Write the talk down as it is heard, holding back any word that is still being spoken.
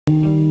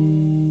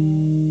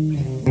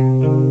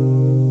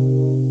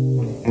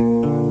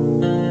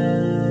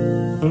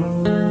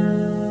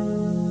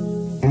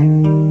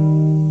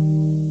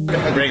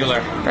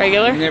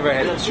color? I never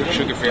had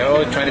sugar-free. I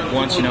only tried it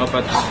once, you know,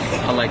 but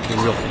I like the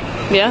real thing.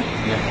 Yeah?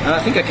 Yeah. And I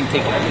think I can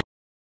take it.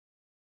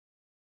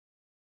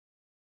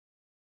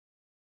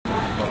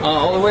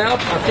 All the way up,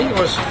 I think it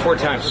was 4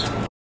 times.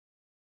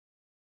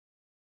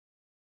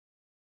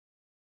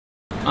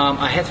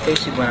 I had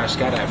faced it when I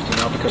skydived, you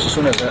know, because as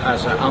soon as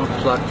I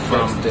unplugged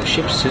from the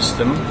ship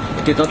system,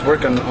 it did not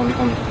work on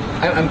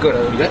I'm good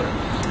at that.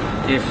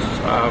 If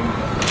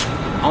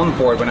on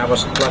board, when I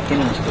was plugged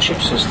into the ship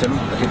system,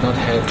 I did not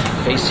have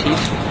face heat,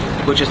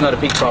 which is not a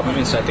big problem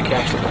inside the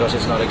capsule because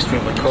it's not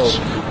extremely cold.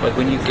 But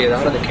when you get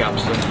out of the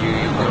capsule, you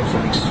come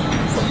from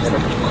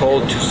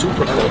cold to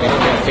super cold,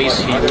 and face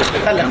heat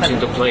comes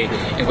into play.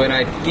 And when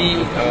I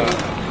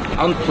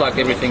unplugged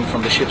everything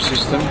from the ship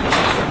system,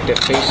 the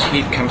face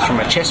heat comes from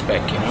my chest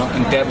back, you know,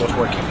 and that was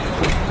working.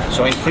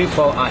 So in free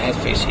fall, I had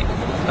face heat.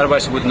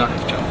 Otherwise, I would not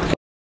have jumped.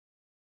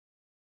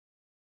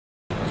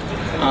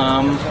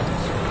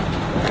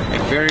 A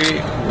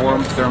very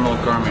warm thermal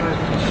garment.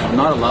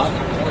 Not a lot,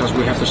 because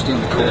we have to stay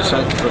on the cold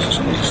side, because as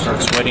soon as you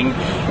start sweating,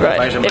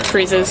 right, it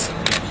freezes. It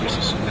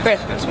freezes. Great.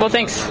 Well,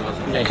 thanks.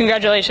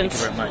 Congratulations.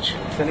 Thank you very much.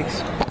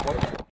 Felix.